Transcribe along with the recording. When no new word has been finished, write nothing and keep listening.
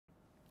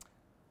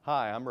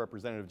Hi, I'm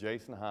Representative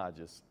Jason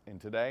Hodges, and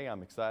today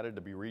I'm excited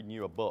to be reading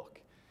you a book.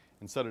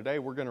 And so today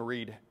we're going to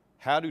read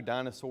How Do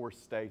Dinosaurs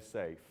Stay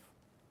Safe?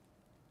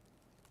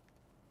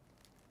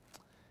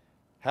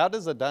 How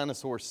does a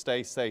dinosaur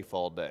stay safe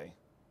all day,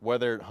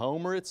 whether at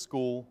home or at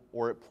school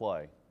or at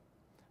play?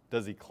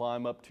 Does he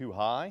climb up too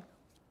high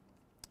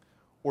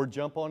or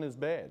jump on his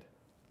bed?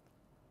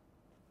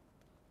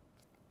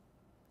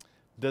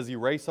 Does he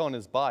race on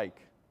his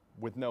bike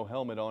with no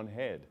helmet on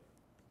head?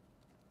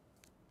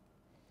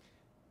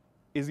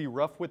 Is he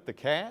rough with the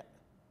cat?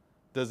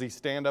 Does he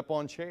stand up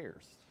on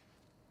chairs?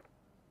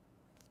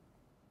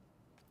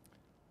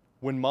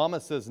 When Mama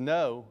says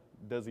no,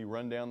 does he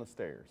run down the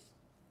stairs?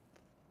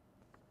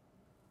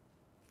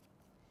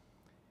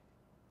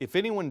 If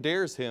anyone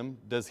dares him,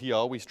 does he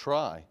always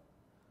try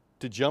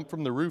to jump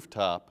from the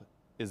rooftop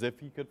as if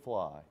he could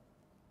fly?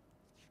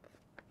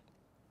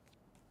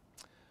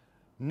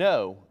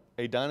 No,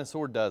 a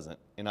dinosaur doesn't,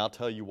 and I'll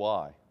tell you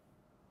why.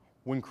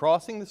 When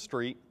crossing the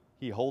street,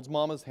 he holds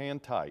Mama's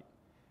hand tight,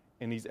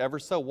 and he's ever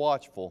so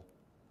watchful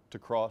to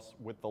cross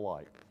with the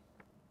light.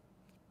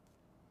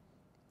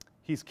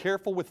 He's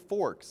careful with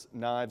forks,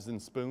 knives,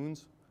 and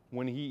spoons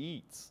when he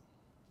eats.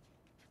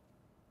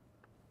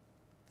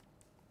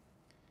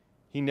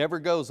 He never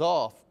goes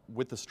off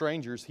with the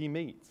strangers he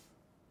meets.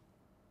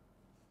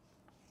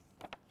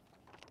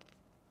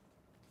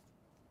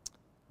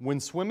 When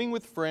swimming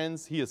with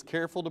friends, he is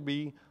careful to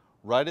be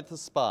right at the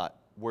spot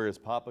where his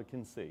papa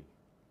can see.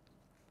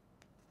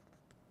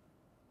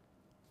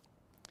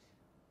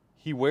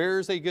 He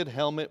wears a good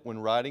helmet when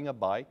riding a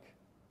bike,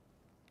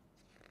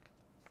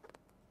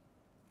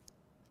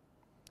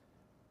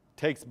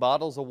 takes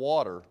bottles of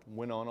water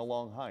when on a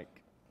long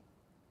hike.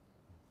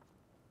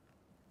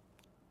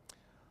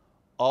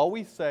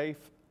 Always safe,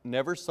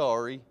 never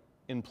sorry,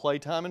 in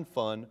playtime and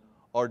fun,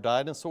 our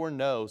dinosaur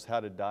knows how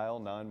to dial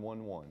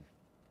 911.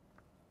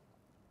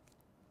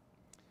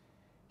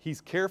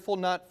 He's careful,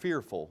 not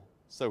fearful,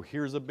 so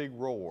here's a big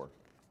roar.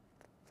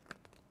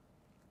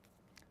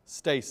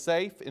 Stay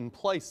safe and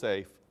play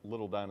safe,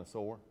 little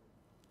dinosaur.